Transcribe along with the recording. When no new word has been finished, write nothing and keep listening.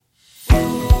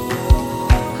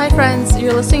friends,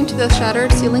 you're listening to the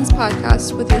Shattered Ceilings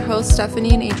podcast with your hosts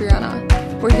Stephanie and Adriana.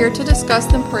 We're here to discuss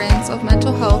the importance of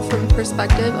mental health from the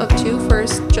perspective of two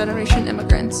first-generation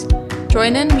immigrants.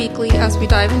 Join in weekly as we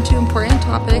dive into important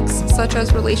topics such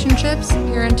as relationships,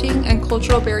 parenting, and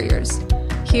cultural barriers.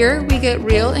 Here, we get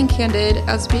real and candid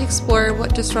as we explore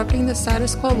what disrupting the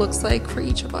status quo looks like for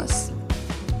each of us.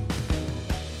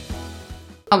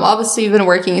 Obviously, you've been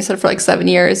working, you said, for like 7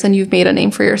 years, and you've made a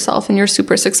name for yourself, and you're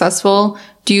super successful.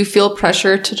 Do you feel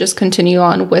pressure to just continue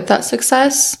on with that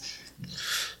success?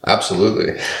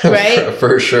 Absolutely. Right?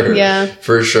 For sure. Yeah.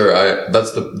 For sure.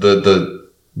 That's the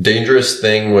dangerous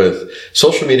thing with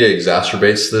social media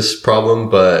exacerbates this problem,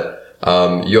 but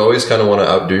you always kind of want to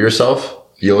outdo yourself.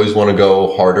 You always want to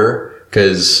go harder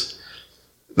because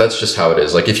that's just how it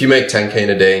is. Like if you make 10K in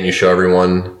a day and you show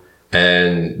everyone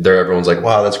and everyone's like,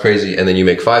 wow, that's crazy. And then you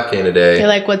make 5K in a day. You're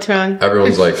like, what's wrong?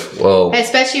 Everyone's like, well,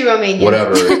 especially Romanians.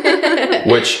 Whatever.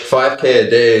 Which 5K a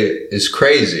day is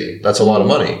crazy. That's a lot of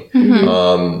money.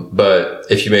 Mm-hmm. But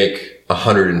if you make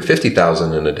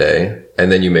 150,000 in a day and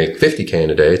then you make 50K in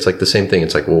a day, it's like the same thing.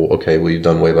 It's like, well, okay, well, you've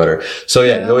done way better. So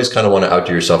yeah, you always kind of want to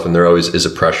outdo yourself, and there always is a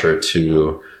pressure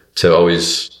to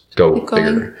always go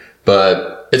bigger.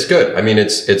 But it's good. I mean,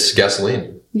 it's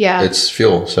gasoline. Yeah. It's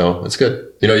fuel. So it's good.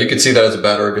 You know, you could see that as a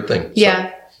bad or a good thing. So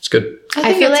yeah. It's good.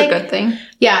 I feel that's a good thing.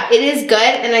 Yeah, it is good.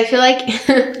 And I feel like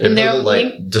it doesn't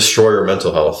like destroy your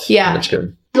mental health. Yeah. It's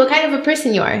good. What kind of a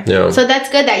person you are. Yeah. So that's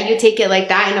good that you take it like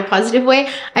that in a positive way.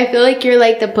 I feel like you're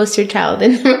like the poster child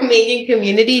in the Romanian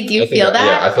community. Do you feel that?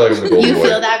 Yeah, I feel like I'm the golden boy. You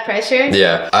feel that pressure?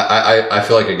 Yeah. I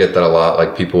feel like I get that a lot.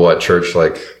 Like people at church,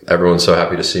 like everyone's so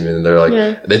happy to see me, and they're like,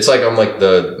 it's like I'm like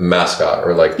the mascot,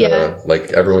 or like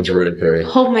like everyone's rooting for me.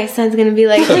 Hope my son's gonna be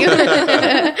like you.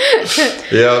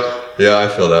 Yeah, I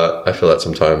feel that. I feel that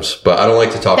sometimes, but I don't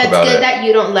like to talk about it. That's good that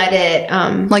you don't let it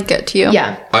like get to you.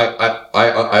 Yeah.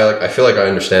 I feel like I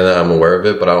understand that. I'm aware of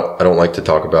it, but I don't like to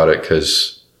talk about it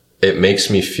because it makes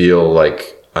me feel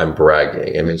like I'm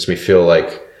bragging. It makes me feel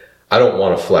like I don't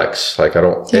want to flex. Like I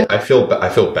don't. Yeah. I feel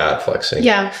bad flexing.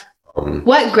 Yeah.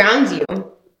 What grounds you?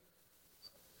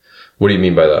 What do you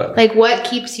mean by that? Like what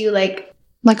keeps you like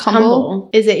humble?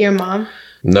 Is it your mom?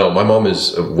 No, my mom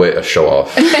is a show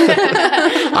off. All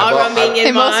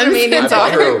Romanian moms. I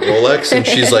bought her a Rolex, and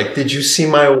she's like, "Did you see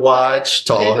my watch?"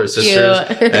 To all her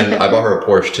sisters, and I bought her a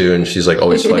Porsche too, and she's like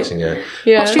always flexing it.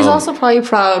 Yeah, well, she's also probably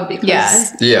proud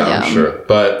because I'm sure.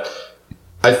 But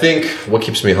I think what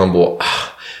keeps me humble, so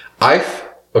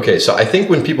I think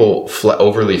when people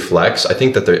overly flex, I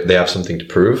think that they have something to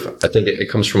prove. I think it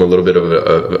comes from a little bit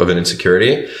of an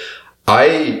insecurity.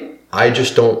 I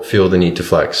just don't feel the need to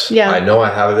flex. Yeah. I know I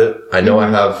have it. I know I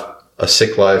have a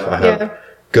sick life. I have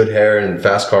good hair and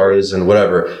fast cars and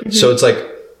whatever. Mm-hmm. So it's like,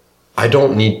 I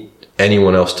don't need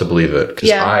anyone else to believe it because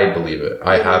I believe it.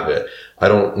 I have it. I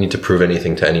don't need to prove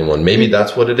anything to anyone. Maybe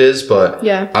that's what it is, but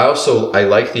I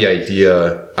like the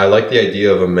idea. I like the idea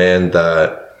of a man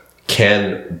that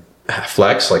can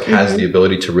flex, like has the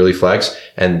ability to really flex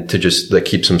and to just like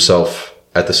keeps himself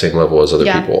at the same level as other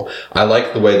people. I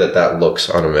like the way that looks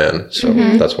on a man. So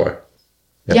that's why.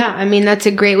 Yeah. I mean, that's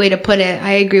a great way to put it.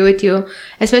 I agree with you,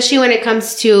 especially when it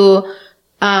comes to,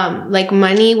 like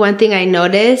money. One thing I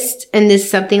noticed, and this is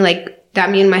something like that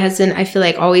me and my husband, I feel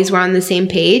like always we're on the same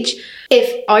page.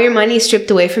 If all your money is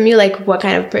stripped away from you, like what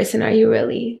kind of person are you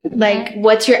really? Like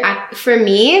what's your for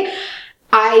me,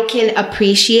 I can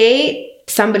appreciate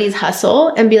somebody's hustle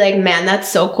and be like, man,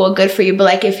 that's so cool, good for you. But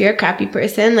like if you're a crappy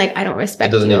person, like I don't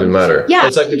respect you. It doesn't even matter. Yeah.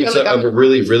 It's like if it's a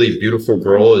really, really beautiful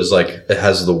girl is like it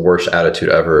has the worst attitude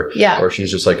ever. Yeah. Or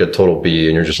she's just like a total B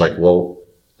and you're just like, well,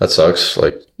 that sucks.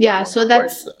 Like so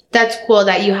that's cool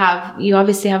that you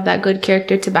obviously have that good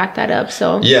character to back that up.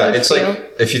 So yeah, it's like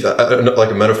if you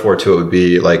like a metaphor to it would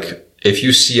be like if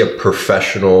you see a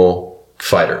professional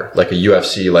fighter, like a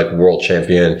UFC like world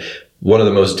champion, one of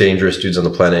the most dangerous dudes on the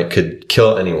planet, could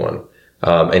kill anyone.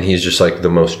 And he's just like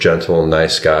the most gentle,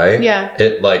 nice guy. Yeah.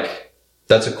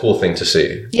 That's a cool thing to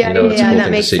see. Yeah. You know, it's a cool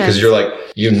thing to see. Because you're like,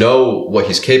 you know what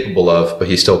he's capable of, but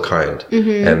he's still kind.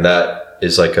 Mm-hmm. And that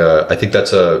is like I think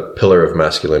that's a pillar of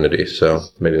masculinity. So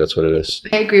maybe that's what it is.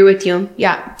 I agree with you.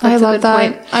 Yeah. I love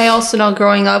that. Point. I also know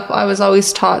growing up, I was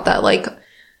always taught that like,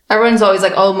 everyone's always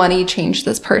like, oh, money changed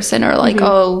this person, or like,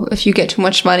 oh, if you get too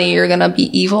much money, you're going to be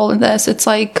evil in this. It's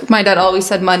like, my dad always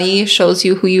said money shows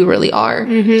you who you really are.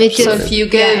 Mm-hmm. So if you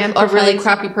give a really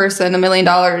crappy person $1 million,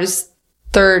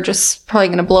 they're just probably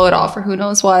going to blow it off or who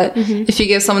knows what. Mm-hmm. If you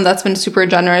give someone that's been super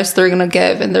generous, they're going to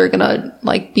give and they're going to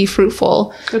like be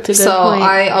fruitful. That's a good point.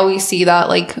 I always see that,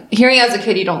 like hearing as a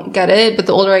kid, you don't get it. But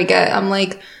the older I get, I'm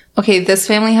like, okay, this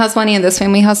family has money and this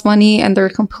family has money, and they're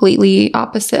completely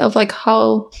opposite of like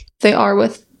how they are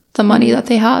with the money that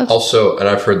they have. Also, and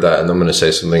I've heard that, and I'm going to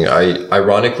say something.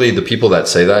 Ironically, the people that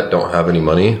say that don't have any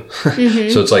money.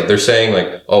 So it's like they're saying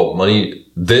like, oh, money,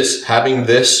 having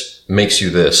this makes you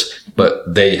this,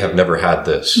 but they have never had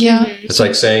this. Yeah. It's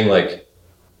like saying like,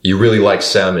 you really like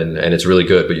salmon and it's really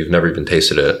good, but you've never even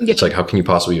tasted it. Yeah. It's like, how can you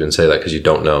possibly even say that? Because you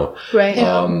don't know. Right.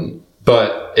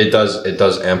 But it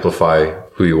does amplify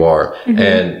who you are.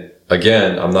 And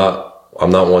again, I'm not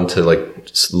one to like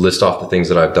list off the things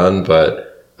that I've done, but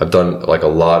I've done like a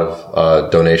lot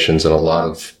of donations and a lot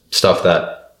of stuff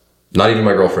that not even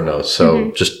my girlfriend knows.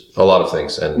 So just a lot of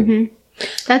things. And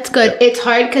that's good. Yeah. It's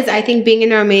hard because I think being in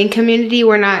the Romanian community,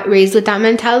 we're not raised with that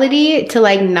mentality to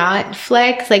like not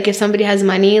flex. Like if somebody has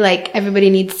money, like everybody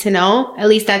needs to know. At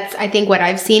least that's, I think, what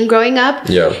I've seen growing up.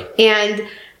 Yeah. And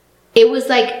it was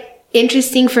like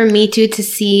interesting for me too to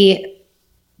see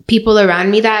people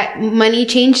around me that money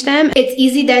changed them. It's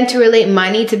easy then to relate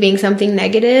money to being something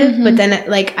negative, but then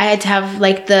like I had to have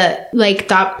like the like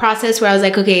thought process where I was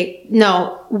like, okay,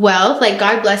 no, wealth, like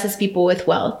God blesses people with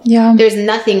wealth. Yeah. There's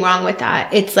nothing wrong with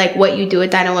that. It's like what you do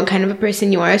with that and what kind of a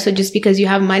person you are. So just because you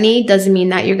have money doesn't mean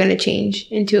that you're going to change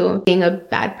into being a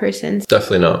bad person.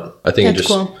 Definitely not. I think that's it just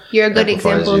cool. You're a good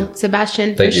example,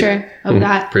 Sebastian, for sure, of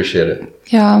that. Appreciate it.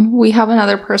 Yeah. We have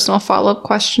another personal follow-up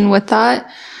question with that.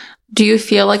 Do you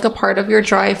feel like a part of your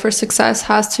drive for success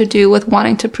has to do with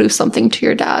wanting to prove something to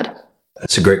your dad?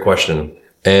 That's a great question.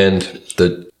 And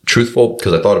the truthful,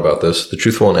 because I thought about this, the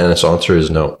truthful and honest answer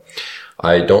is no.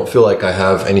 I don't feel like I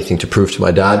have anything to prove to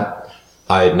my dad.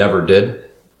 I never did.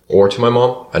 Or to my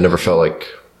mom. I never felt like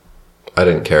I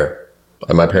didn't care.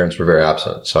 And my parents were very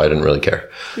absent, so I didn't really care.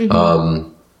 It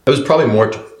was probably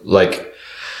more like,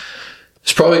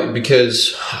 it's probably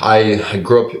because I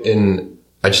grew up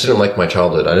I just didn't like my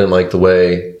childhood. I didn't like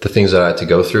the things that I had to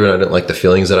go through, and I didn't like the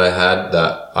feelings that I had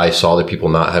that I saw the people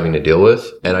not having to deal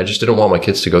with. And I just didn't want my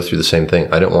kids to go through the same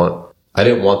thing. I didn't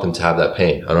want them to have that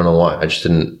pain. I don't know why.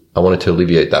 I wanted to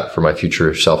alleviate that for my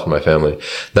future self and my family.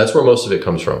 That's where most of it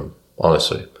comes from,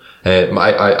 honestly. And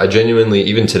I genuinely,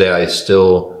 even today, I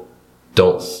still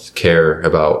don't care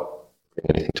about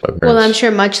anything to my parents. Well, I'm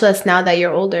sure much less now that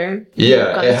you're older.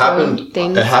 Yeah, it happened.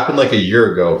 It happened like a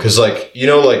year ago. Cause like, you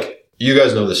know, like, you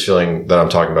guys know this feeling that I'm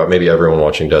talking about. Maybe everyone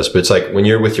watching does, but it's like when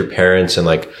you're with your parents and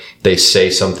like they say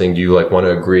something, you like want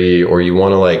to agree, or you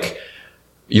want to like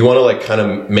kind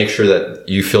of make sure that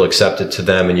you feel accepted to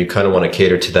them, and you kind of want to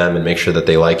cater to them and make sure that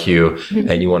they like you,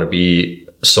 and you want to be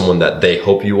someone that they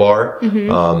hope you are.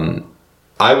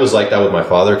 I was like that with my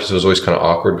father because it was always kind of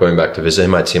awkward going back to visit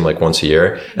him. I'd see him like once a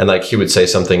year, and like he would say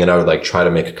something and I would like try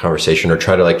to make a conversation or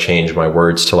try to like change my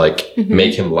words to like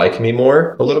make him like me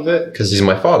more a little bit because he's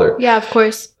my father. Yeah, of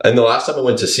course. And the last time I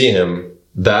went to see him,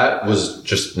 that was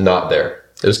just not there.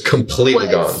 It was completely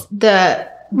gone. The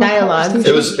dialogue.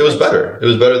 It was better. It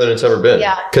was better than it's ever been.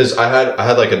 Yeah. Cause I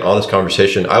had like an honest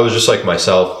conversation. I was just like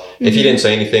myself. If he didn't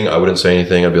say anything, I wouldn't say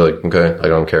anything. I'd be like, okay, I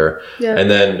don't care. Yeah.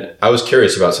 And then I was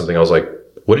curious about something. I was like,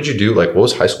 what did you do? Like, what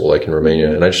was high school like in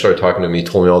Romania? And I just started talking to him. He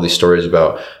told me all these stories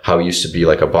about how he used to be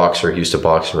like a boxer. He used to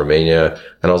box in Romania.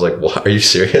 And I was like, what? Are you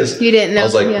serious? You didn't know. I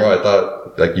was like, bro, I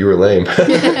thought like you were lame.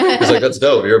 He's like, that's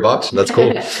dope. You're a boxer. That's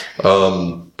cool.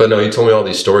 But no, he told me all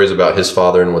these stories about his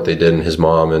father and what they did and his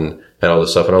mom and all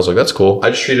this stuff. And I was like, that's cool. I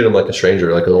just treated him like a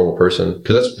stranger, like a normal person.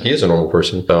 Because he is a normal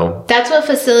person. So that's what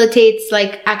facilitates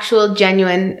like actual,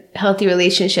 genuine, healthy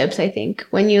relationships, I think.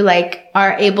 When you like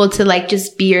are able to like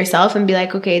just be yourself and be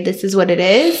like, okay, this is what it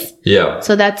is. Yeah.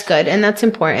 So that's good. And that's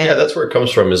important. Yeah, that's where it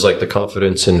comes from, is like the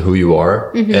confidence in who you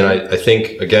are. And I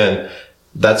think, again,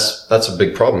 that's a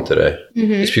big problem today.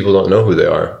 Is people don't know who they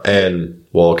are. And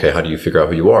well, okay, how do you figure out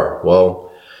who you are? Well,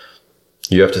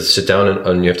 you have to sit down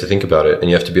and you have to think about it, and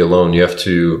you have to be alone. You have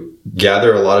to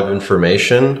gather a lot of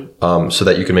information so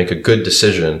that you can make a good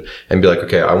decision and be like,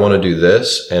 okay, I want to do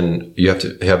this. And you have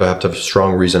to have a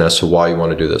strong reason as to why you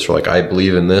want to do this. Or like, I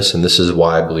believe in this, and this is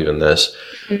why I believe in this,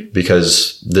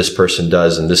 because this person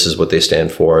does, and this is what they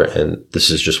stand for. And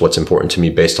this is just what's important to me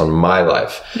based on my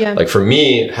life. Yeah. Like for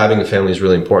me, having a family is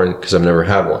really important because I've never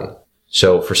had one.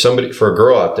 So for a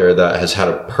girl out there that has had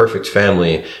a perfect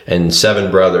family and 7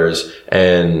 brothers,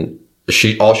 and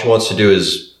all she wants to do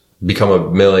is become a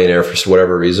millionaire for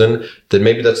whatever reason, then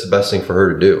maybe that's the best thing for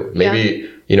her to do. Maybe,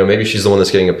 maybe she's the one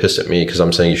that's getting pissed at me because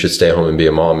I'm saying you should stay home and be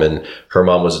a mom, and her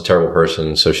mom was a terrible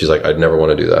person. So she's like, I'd never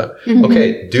want to do that.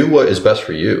 Okay, do what is best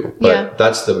for you. But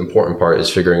that's the important part, is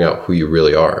figuring out who you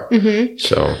really are.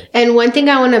 So, and one thing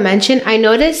I want to mention, I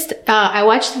noticed, I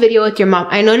watched the video with your mom.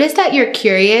 I noticed that you're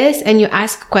curious and you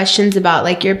ask questions about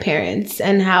like your parents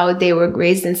and how they were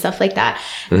raised and stuff like that.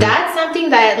 That's something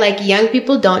that like young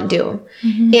people don't do.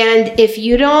 And if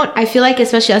you don't, I feel like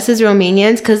especially us as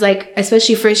Romanians, because like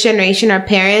especially first generation, our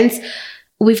parents,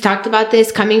 we've talked about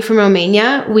this, coming from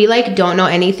Romania, we like don't know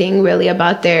anything really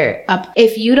about their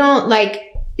if you don't like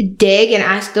dig and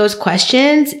ask those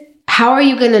questions, how are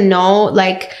you going to know,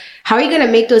 like, how are you going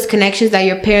to make those connections that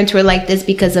your parents were like this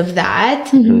because of that?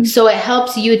 So it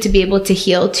helps you to be able to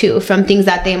heal too from things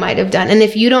that they might have done. And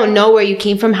if you don't know where you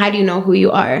came from, how do you know who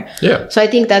you are? Yeah. So I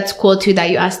think that's cool too,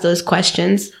 that you ask those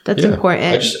questions. That's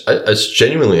important. It's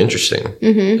genuinely interesting.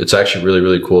 It's actually really,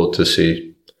 really cool to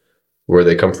see where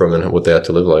they come from and what they had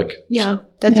to live like. Yeah.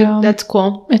 That's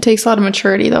cool. It takes a lot of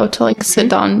maturity though to like sit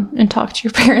down and talk to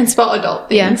your parents about adult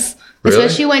things. Yes. Really?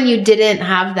 Especially when you didn't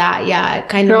have that,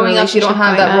 kind of growing up, you don't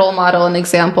have that role model and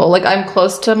example. Like, I'm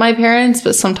close to my parents,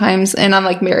 but sometimes, and I'm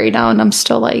like married now, and I'm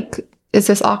still like, is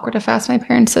this awkward if I ask my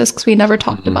parents this? Because we never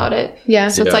talked about it. Yeah.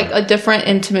 So it's like a different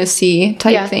intimacy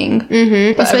type thing.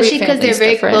 Especially because they're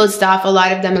very closed off, a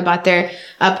lot of them, about their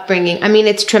upbringing. I mean,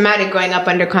 it's traumatic growing up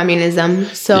under communism.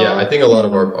 So yeah, I think a lot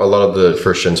of the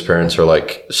first gen's parents are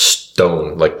like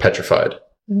stone, like petrified.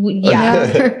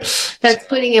 Yeah, that's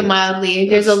putting it mildly.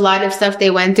 There's a lot of stuff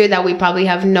they went through that we probably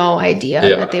have no idea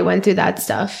that they went through that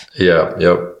stuff.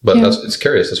 But it's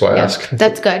curious. That's why I ask.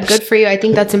 That's good for you. I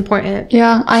think that's important.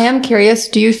 Yeah, I am curious.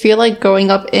 Do you feel like growing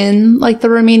up in like the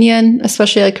Romanian,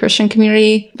 especially like Christian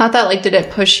community, not that like did it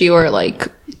push you, or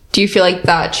like do you feel like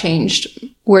that changed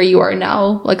where you are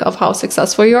now, like of how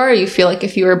successful you are? Or you feel like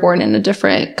if you were born in a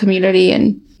different community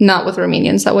and not with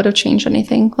Romanians, that would have changed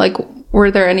anything? Like,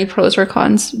 were there any pros or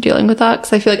cons dealing with that?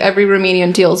 Because I feel like every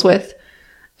Romanian deals with,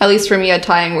 at least for me, a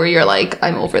time where you're like,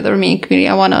 I'm over the Romanian community.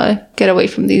 I want to get away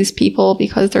from these people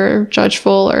because they're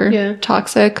judgeful or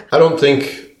toxic.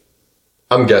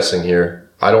 I'm guessing here.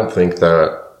 I don't think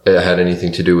that it had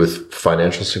anything to do with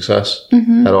financial success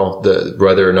at all.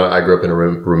 Whether or not I grew up in a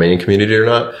Romanian community or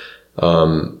not.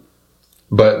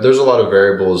 But there's a lot of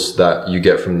variables that you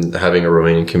get from having a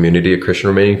Romanian community, a Christian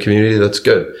Romanian community, that's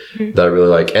good, that I really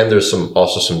like. And there's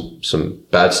also some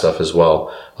bad stuff as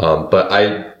well. But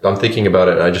I'm thinking about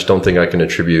it, and I just don't think I can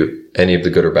attribute any of the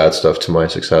good or bad stuff to my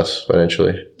success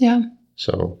financially. Yeah.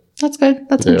 So that's good.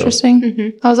 That's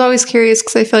interesting. I was always curious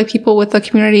because I feel like people with the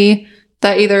community,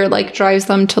 that either like drives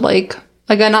them to like,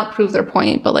 again, not prove their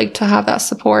point, but like to have that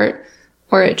support,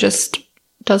 or it just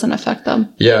doesn't affect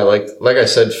them. Yeah, like I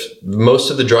said, most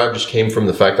of the drive just came from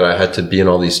the fact that I had to be in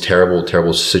all these terrible,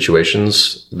 terrible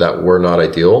situations that were not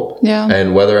ideal. Yeah.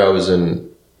 And whether I was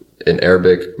in an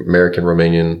Arabic, American,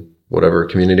 Romanian, whatever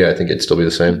community, I think it'd still be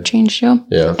the same. Changed you.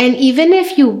 Yeah. And even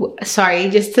if you,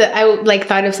 I like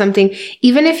thought of something,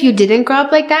 even if you didn't grow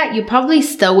up like that, you probably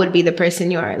still would be the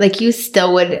person you are. Like, you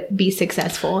still would be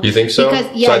successful. You think so? Because,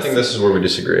 yes, so I think this is where we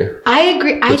disagree. I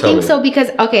agree. I think so because,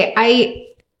 okay, I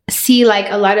see like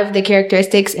a lot of the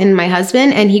characteristics in my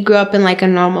husband, and he grew up in like a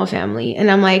normal family. And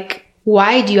I'm like,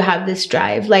 why do you have this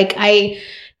drive? Like, I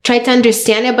tried to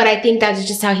understand it, but I think that's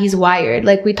just how he's wired,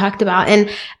 like we talked about. And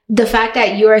the fact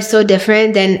that you are so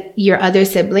different than your other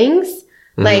siblings,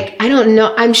 like, I don't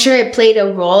know, I'm sure it played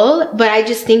a role, but I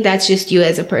just think that's just you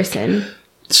as a person.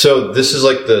 So this is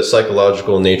like the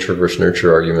psychological nature versus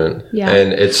nurture argument. Yeah.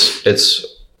 And it's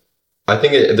I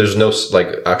think there's no like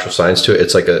actual science to it.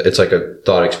 It's like a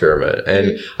thought experiment.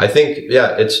 And I think,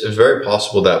 it's very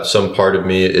possible that some part of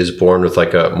me is born with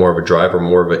like more of a drive or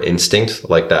more of an instinct,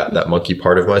 like that monkey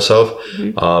part of myself.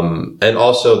 And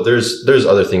also there's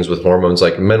other things with hormones,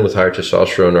 like men with higher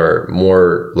testosterone are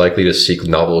more likely to seek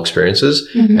novel experiences.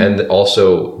 And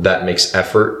also that makes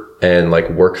effort and like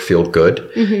work feel good.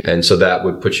 And so that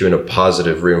would put you in a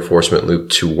positive reinforcement loop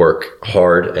to work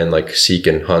hard and like seek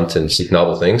and hunt and seek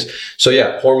novel things. So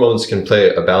hormones can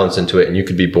play a balance into it, and you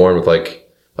could be born with like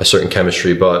a certain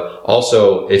chemistry, but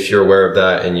also if you're aware of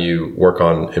that and you work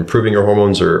on improving your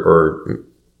hormones or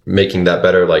making that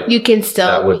better, like you can still,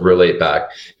 that would relate back.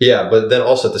 Yeah. But then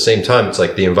also at the same time, it's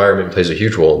like the environment plays a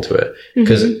huge role into it.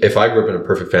 Because if I grew up in a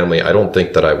perfect family, I don't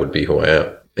think that I would be who I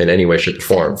am in any way, shape, or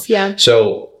form. Yeah.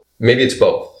 So maybe it's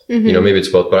both. Maybe it's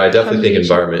both, but I definitely think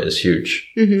environment is huge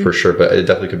for sure, but it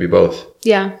definitely could be both.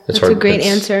 Yeah. That's a great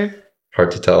answer.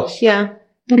 Hard to tell. Yeah.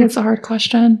 It's a hard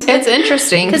question. It's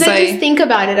interesting. Because I just think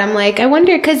about it. I'm like, I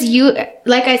wonder, because you,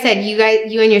 like I said, you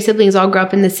and your siblings all grew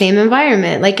up in the same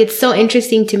environment. Like, it's so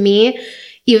interesting to me.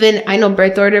 even I know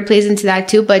birth order plays into that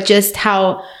too, but just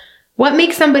what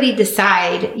makes somebody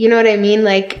decide, you know what I mean?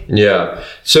 Like, yeah.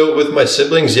 So with my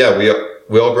siblings, yeah, we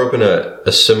all grew up in a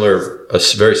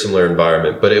very similar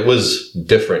environment, but it was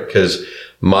different because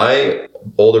my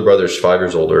older brother's 5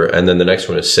 years older, and then the next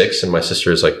one is 6, and my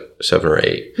sister is like 7 or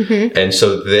 8. Mm-hmm. And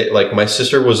so my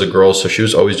sister was a girl, so she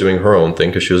was always doing her own thing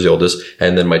because she was the oldest.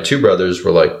 And then my 2 brothers were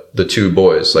like the 2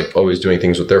 boys, like always doing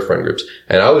things with their friend groups.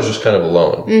 And I was just kind of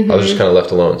alone. Mm-hmm. I was just kind of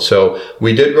left alone. So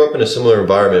we did grow up in a similar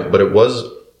environment, but it was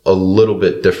a little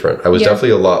bit different. I was definitely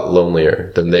a lot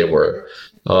lonelier than they were.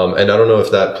 And I don't know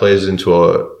if that plays into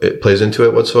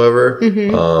it whatsoever.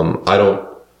 Mm-hmm.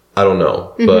 I don't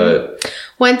know, mm-hmm. But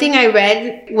one thing I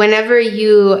read,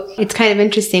 it's kind of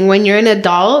interesting. When you're an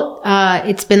adult,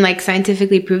 it's been like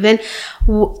scientifically proven.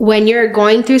 When you're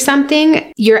going through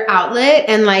something, your outlet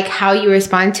and like how you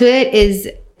respond to it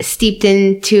is steeped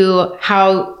into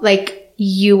how like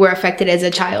you were affected as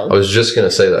a child. I was just going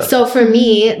to say that. So for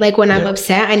me, like when I'm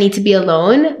upset, I need to be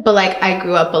alone, but like I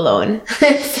grew up alone.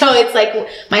 So it's like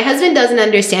my husband doesn't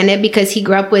understand it because he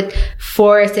grew up with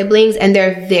 4 siblings and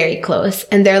they're very close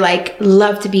and they're like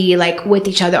love to be like with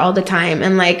each other all the time.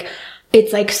 And like,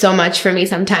 it's like so much for me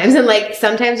sometimes. And like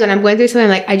sometimes when I'm going through something, I'm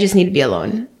like, I just need to be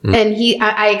alone. Mm. And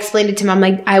I explained it to him. I'm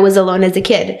like, I was alone as a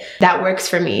kid. That works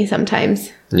for me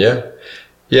sometimes. Yeah.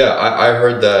 Yeah. I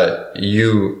heard that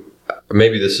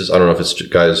maybe this is, I don't know if it's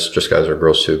just guys or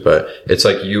girls too, but it's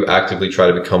like you actively try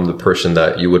to become the person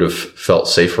that you would have felt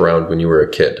safe around when you were a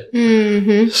kid.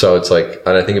 Mm-hmm. So it's like,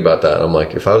 and I think about that. I'm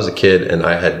like, if I was a kid and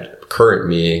I had current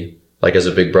me, like as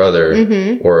a big brother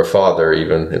mm-hmm. or a father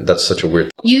even, that's such a weird.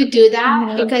 You do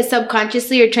that because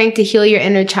subconsciously you're trying to heal your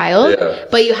inner child,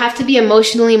 but you have to be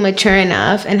emotionally mature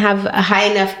enough and have a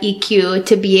high enough EQ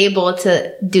to be able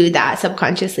to do that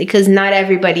subconsciously because not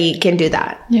everybody can do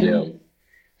that. Yeah.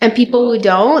 And people who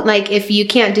don't, like, if you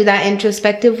can't do that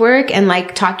introspective work and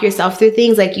like talk yourself through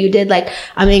things like you did, like,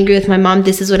 I'm angry with my mom.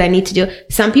 This is what I need to do.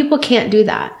 Some people can't do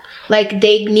that. Like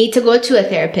they need to go to a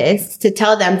therapist to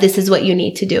tell them this is what you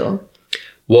need to do.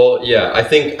 Well, yeah, I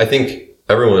think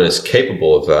everyone is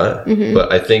capable of that, mm-hmm.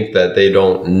 but I think that they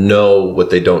don't know what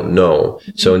they don't know.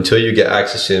 Mm-hmm. So until you get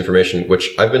access to the information,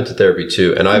 which I've been to therapy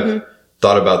too, and I've mm-hmm.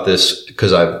 thought about this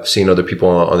because I've seen other people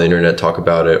on the internet talk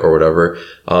about it or whatever.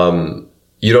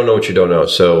 You don't know what you don't know.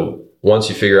 So once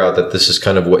you figure out that this is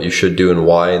kind of what you should do and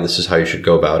why, and this is how you should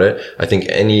go about it, I think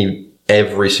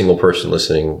every single person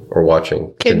listening or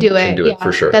watching can do it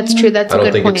for sure. That's true. That's a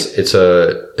good point. I don't think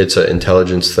it's a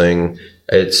intelligence thing.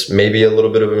 It's maybe a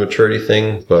little bit of a maturity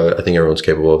thing, but I think everyone's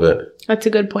capable of it. That's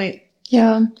a good point.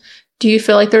 Yeah. Do you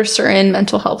feel like there's certain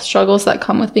mental health struggles that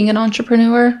come with being an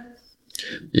entrepreneur?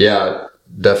 Yeah,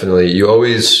 definitely. You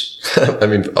always, I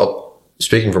mean,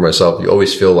 speaking for myself, you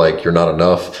always feel like you're not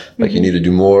enough, like mm-hmm. you need to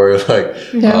do more. Like,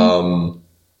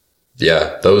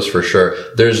 yeah, those for sure.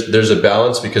 There's a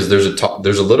balance because there's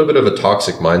a little bit of a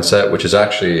toxic mindset, which is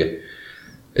actually,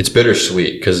 it's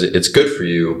bittersweet because it's good for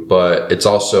you, but it's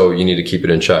also, you need to keep it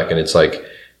in check. And it's like,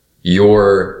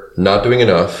 you're not doing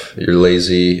enough. You're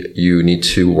lazy. You need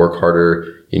to work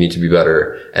harder. You need to be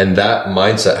better. And that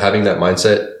mindset, having that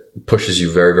mindset pushes you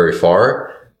very, very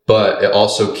far, but it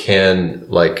also can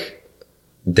like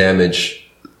damage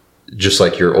just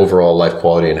like your overall life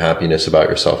quality and happiness about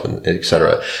yourself and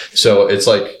etc. So it's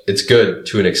like, it's good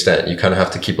to an extent. You kind of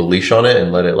have to keep a leash on it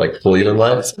and let it like pull you in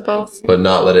life, but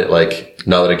not let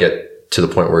it get to the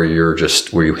point where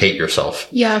where you hate yourself.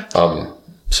 Yeah.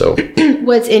 So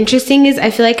what's interesting is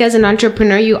I feel like as an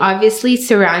entrepreneur, you obviously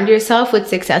surround yourself with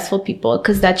successful people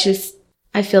because that's just,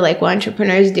 I feel like what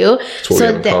entrepreneurs do. It's what we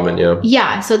have in common, yeah.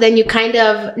 Yeah. So then you kind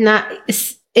of not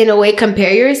in a way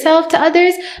compare yourself to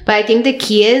others, but I think the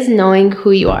key is knowing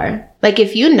who you are. Like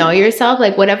if you know yourself,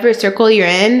 like whatever circle you're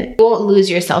in, you won't lose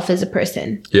yourself as a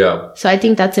person. Yeah. So I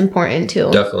think that's important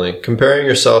too. Definitely. Comparing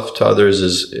yourself to others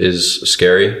is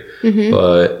scary, mm-hmm.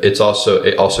 but it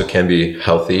also can be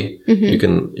healthy.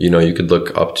 Mm-hmm. You could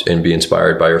look up to and be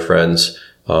inspired by your friends.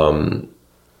 And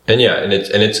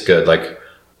it's good. Like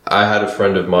I had a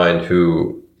friend of mine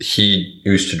who he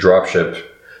used to drop ship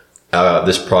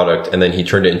this product and then he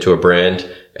turned it into a brand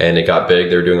and it got big.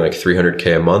 They were doing like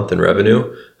 $300K a month in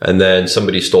revenue. And then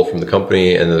somebody stole from the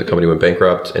company and the company went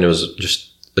bankrupt and it was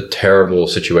just a terrible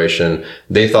situation.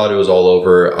 They thought it was all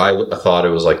over. I thought it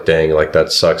was like, dang, like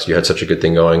that sucks. You had such a good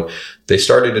thing going. They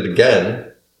started it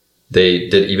again. They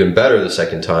did even better the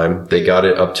second time. They got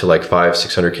it up to like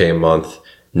 $500-600K a month.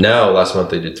 Now last month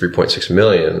they did 3.6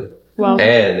 million. Wow.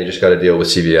 And they just got a deal with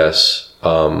CVS.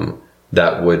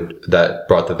 That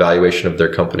brought the valuation of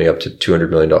their company up to $200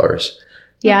 million.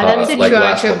 Yeah, that's a like true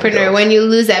last month entrepreneur. ago. When you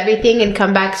lose everything and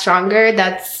come back stronger, you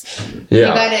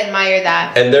gotta admire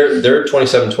that. And they're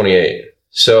 27, 28.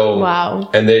 So Wow.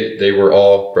 And they were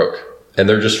all broke. And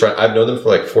they're just I've known them for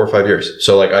like 4 or 5 years.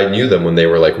 So like I knew them when they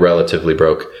were like relatively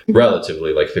broke,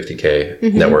 relatively like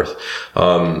 50K net worth.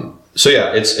 So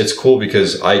yeah, it's cool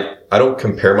because I don't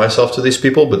compare myself to these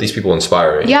people, but these people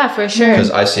inspire me. Yeah, for sure.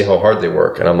 Because I see how hard they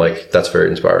work and I'm like, that's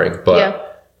very inspiring. But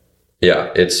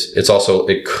yeah, it's also,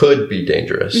 it could be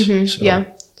dangerous. So. Yeah,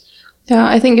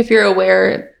 I think if you're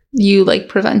aware, you like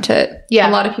prevent it. Yeah,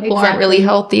 a lot of people aren't really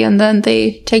healthy and then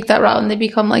they take that route and they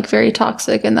become like very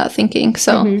toxic in that thinking.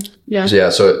 So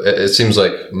so it seems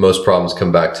like most problems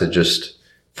come back to just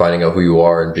finding out who you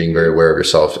are and being very aware of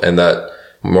yourself, and that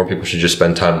more people should just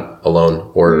spend time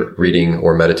alone or reading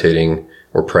or meditating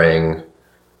or praying.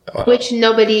 Which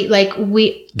nobody, like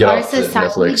our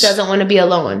society doesn't want to be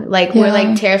alone. Like we're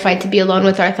like terrified to be alone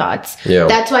with our thoughts. Yeah.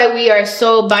 That's why we are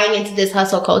so buying into this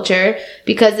hustle culture,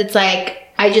 because it's like,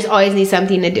 I just always need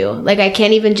something to do. Like I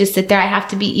can't even just sit there. I have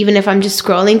to be, even if I'm just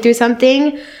scrolling through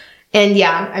something. And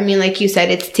I mean, like you said,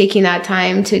 it's taking that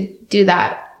time to do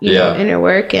that, you know, inner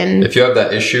work. And if you have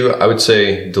that issue, I would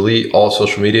say delete all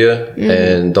social media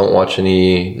and don't watch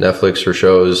any Netflix or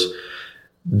shows.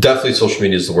 Definitely social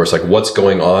media is the worst. Like what's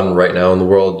going on right now in the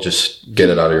world, just get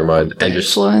it out of your mind and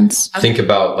just think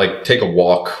about, like, take a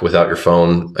walk without your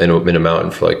phone in a mountain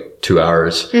for like 2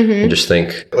 hours and just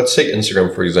think. Let's take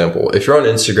Instagram, for example. If you're on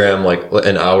Instagram like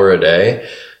an hour a day,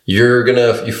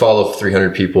 you follow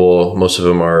 300 people. Most of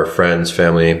them are friends,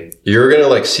 family. You're going to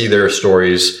like see their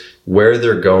stories, where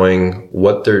they're going,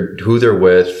 who they're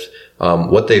with,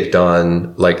 what they've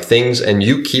done, like things. And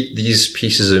you keep these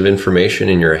pieces of information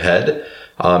in your head.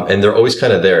 And they're always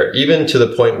kind of there, even to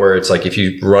the point where it's like, if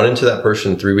you run into that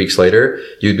person 3 weeks later,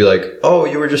 you'd be like, oh,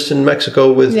 you were just in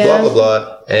Mexico with blah, blah,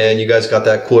 blah. And you guys got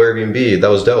that cool Airbnb. That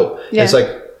was dope. Yeah. It's like,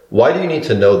 why do you need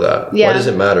to know that? Yeah. Why does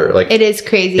it matter? Like, it is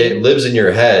crazy. It lives in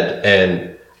your head.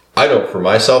 And I know for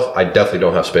myself, I definitely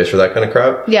don't have space for that kind of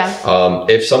crap. Yeah.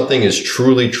 If something is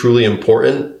truly, truly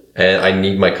important and I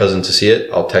need my cousin to see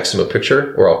it, I'll text him a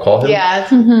picture or I'll call him.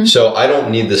 Yeah. So I don't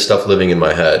need this stuff living in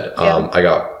my head. I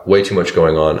got way too much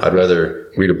going on. I'd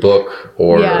rather read a book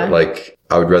or like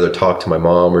I would rather talk to my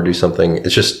mom or do something.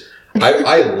 It's just,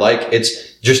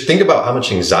 just think about how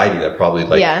much anxiety that probably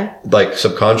like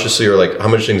subconsciously, or like how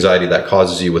much anxiety that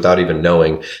causes you without even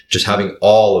knowing, just having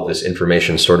all of this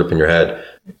information stored up in your head.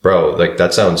 Bro, like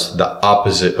that sounds the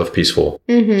opposite of peaceful.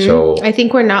 So I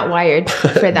think we're not wired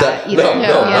for that.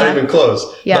 Not even close.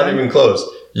 Not even close.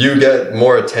 You get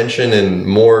more attention and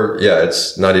more.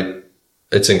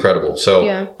 It's incredible.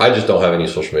 So I just don't have any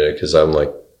social media because I'm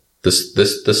like,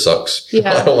 this sucks.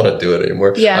 I don't want to do it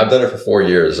anymore. I've done it for 4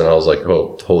 years and I was like,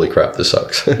 oh, holy crap, this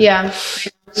sucks.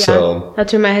 So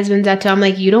that's where my husband's at too. I'm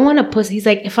like, you don't want to post. He's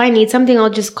like, if I need something, I'll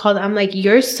just call them. I'm like,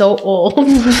 you're so old.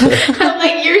 I'm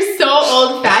like, you're so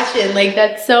old fashioned. Like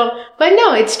that's so, but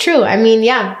no, it's true. I mean,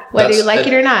 whether you like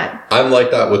it or not. I'm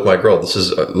like that with my girl. This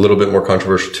is a little bit more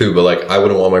controversial too, but like I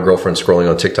wouldn't want my girlfriend scrolling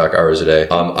on TikTok hours a day.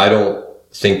 I don't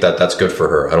think that that's good for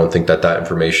her. I don't think that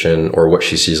information or what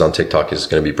she sees on TikTok is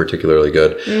going to be particularly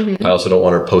good. I also don't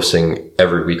want her posting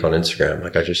every week on Instagram.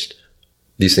 Like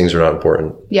these things are not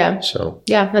important. So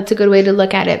that's a good way to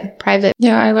look at it. Private.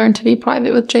 I learned to be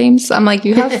private with James. I'm like,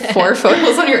 you have 4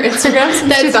 photos on your Instagram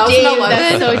since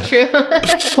 2011. That's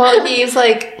so true. Well, he's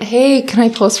like, hey, can I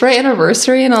post for our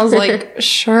anniversary? And I was like,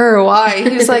 sure, why?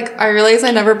 He was like, I realized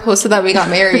I never posted that we got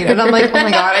married. And I'm like, oh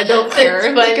my God, I don't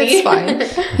care. Like, it's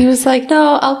fine. He was like,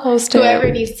 no, I'll post it.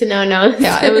 Whoever needs to know knows.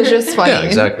 Yeah, it was just funny. Yeah,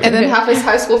 exactly. And then half his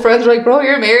high school friends were like, bro,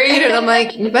 you're married. And I'm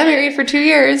like, we've been married for 2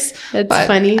 years. That's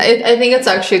funny. I think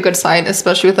it's actually a good sign,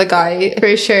 especially with a guy.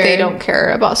 For sure. They don't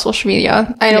care about social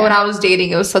media. I know when I was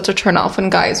dating, it was such a turn off when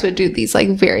guys would do these like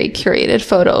very curated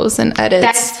photos and edits.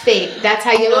 That's fake. That's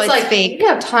how you know it's fake. You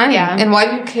have time. And why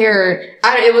do you care?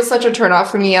 It was such a turn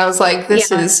off for me. I was like,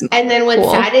 this is And then what's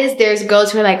sad is there's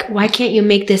girls who are like, why can't you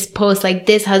make this post like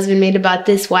this husband made about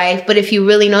this wife? But if you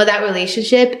really know that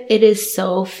relationship, it is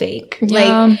so fake.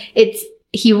 Like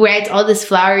he writes all this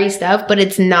flowery stuff, but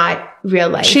it's not real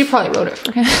life. She probably wrote it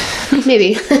for him.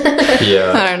 Maybe.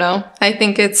 I don't know. I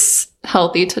think it's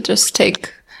healthy to just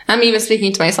I'm even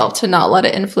speaking to myself, to not let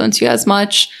it influence you as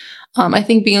much. I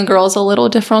think being a girl is a little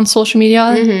different on social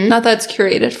media. Not that it's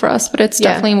curated for us, but it's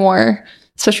definitely more,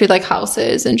 especially like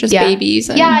houses and just babies.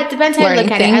 And it depends how I look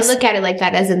at it. I look at it like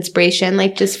that as inspiration,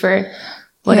 like just for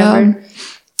whatever.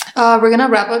 We're going to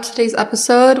wrap up today's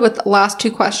episode with the last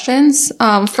 2 questions.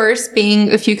 First being,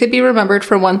 if you could be remembered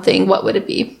for one thing, what would it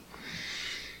be?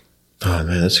 Oh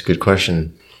man, that's a good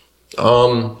question.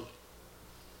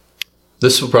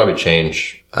 this will probably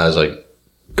change as I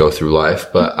go through life,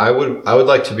 but I would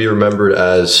like to be remembered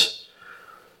as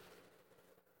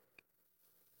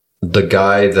the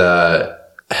guy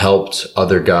that helped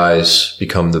other guys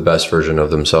become the best version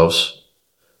of themselves.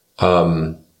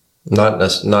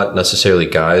 Not necessarily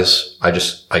guys. I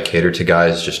cater to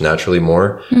guys just naturally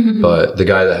more, but the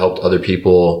guy that helped other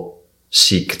people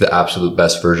seek the absolute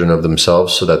best version of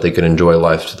themselves so that they can enjoy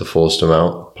life to the fullest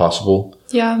amount possible.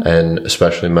 Yeah. And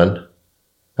especially men,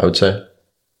 I would say.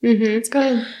 It's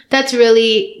good. That's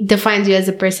really defines you as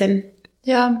a person.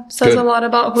 Yeah. Says a lot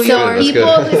about who you So are.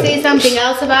 people who say something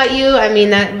else about you, I mean,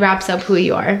 that wraps up who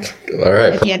you are All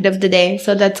right. at the end of the day.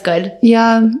 So that's good.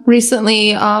 Yeah.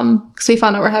 Recently, because we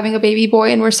found out we're having a baby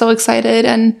boy and we're so excited.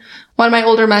 And one of my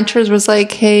older mentors was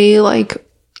like, hey, like,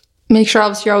 make sure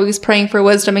obviously you're always praying for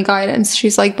wisdom and guidance.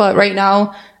 She's like, but right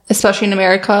now, especially in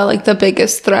America, like the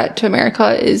biggest threat to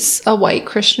America is a white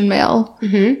Christian male.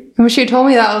 And when she told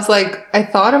me that, I was like, I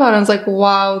thought about it. I was like,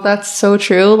 wow, that's so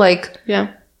true. Like,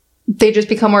 Yeah. they just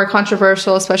become more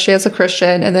controversial, especially as a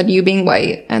Christian, and then you being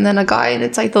white and then a guy. And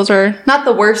it's like, those are not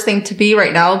the worst thing to be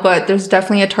right now, but there's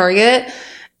definitely a target.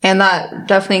 And that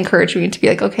definitely encouraged me to be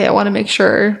like, okay, I want to make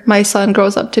sure my son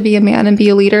grows up to be a man and be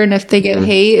a leader. And if they get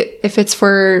hate, if it's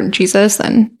for Jesus,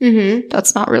 then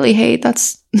that's not really hate.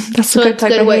 That's So a good it's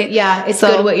type good of what, hate. yeah, it's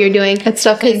So good what you're doing. It's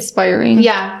definitely inspiring.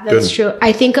 Yeah, that's Good. true.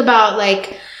 I think about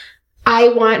like, I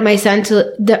want my son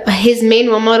to, his main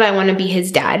role model, I want to be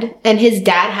his dad. And his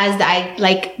dad has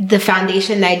the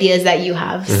foundation, the ideas that you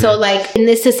have. So like in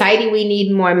this society, we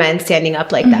need more men standing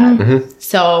up like that.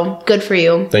 So good for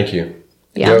you. Thank you.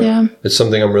 Yeah. Yep. Yeah. It's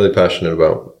something I'm really passionate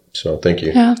about. So thank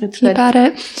you. Yeah, That's keep good. at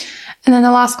it. And then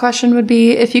the last question would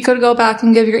be, if you could go back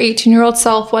and give your 18-year-old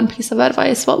self one piece of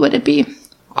advice, what would it be?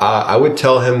 I would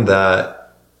tell him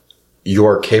that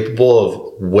you're capable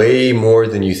of way more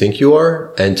than you think you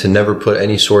are, and to never put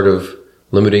any sort of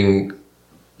limiting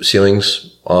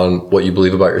ceilings on what you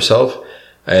believe about yourself,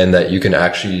 and that you can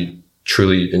actually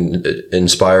truly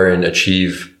inspire and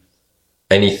achieve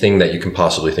anything that you can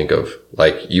possibly think of.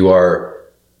 Like, you are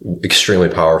extremely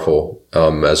powerful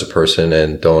as a person,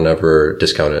 and don't ever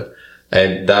discount it.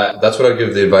 And that's what I would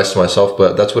give the advice to myself,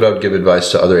 but that's what I would give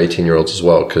advice to other 18-year-olds as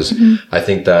well. Cause I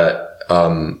think that,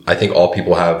 I think all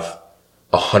people have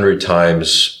 100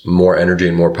 times more energy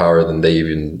and more power than they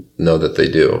even know that they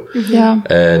do. Yeah.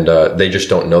 And, they just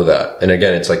don't know that. And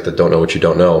again, it's like the don't know what you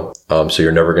don't know. So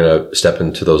you're never going to step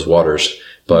into those waters,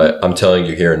 but I'm telling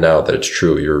you here and now that it's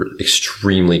true. You're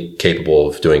extremely capable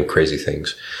of doing crazy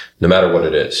things, no matter what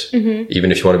it is.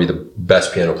 Even if you want to be the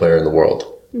best piano player in the world,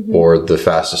 or the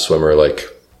fastest swimmer, like,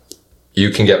 you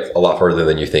can get a lot further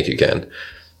than you think you can.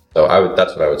 So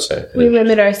that's what I would say. We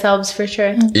limit ourselves for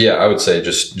sure. Yeah, I would say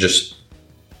just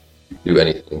do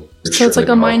anything. So it's like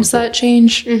a mindset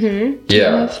change.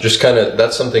 Yeah, just kind of,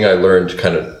 that's something I learned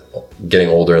kind of getting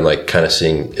older and like kind of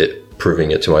seeing it,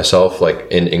 proving it to myself, like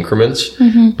in increments.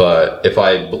 But if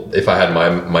I had my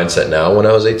mindset now when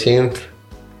I was 18,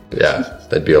 yeah,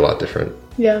 that'd be a lot different.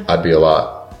 Yeah. I'd be a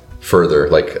lot further,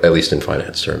 like at least in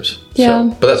finance terms. Yeah.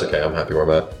 So, but that's okay. I'm happy where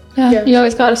I'm at. Yeah. You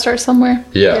always got to start somewhere.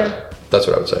 Yeah, that's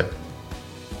what I would say.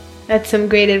 That's some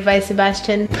great advice,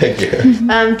 Sebastian. Thank you.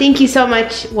 Thank you so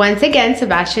much once again,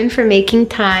 Sebastian, for making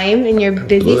time in your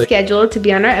busy Absolutely. schedule to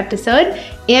be on our episode.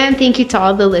 And thank you to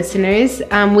all the listeners.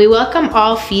 We welcome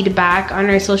all feedback on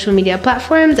our social media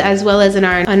platforms, as well as in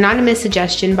our anonymous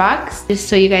suggestion box. Just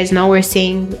so you guys know, we're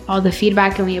seeing all the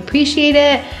feedback and we appreciate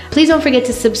it. Please don't forget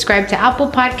to subscribe to Apple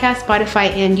Podcasts, Spotify,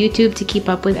 and YouTube to keep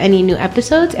up with any new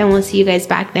episodes. And we'll see you guys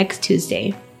back next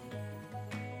Tuesday.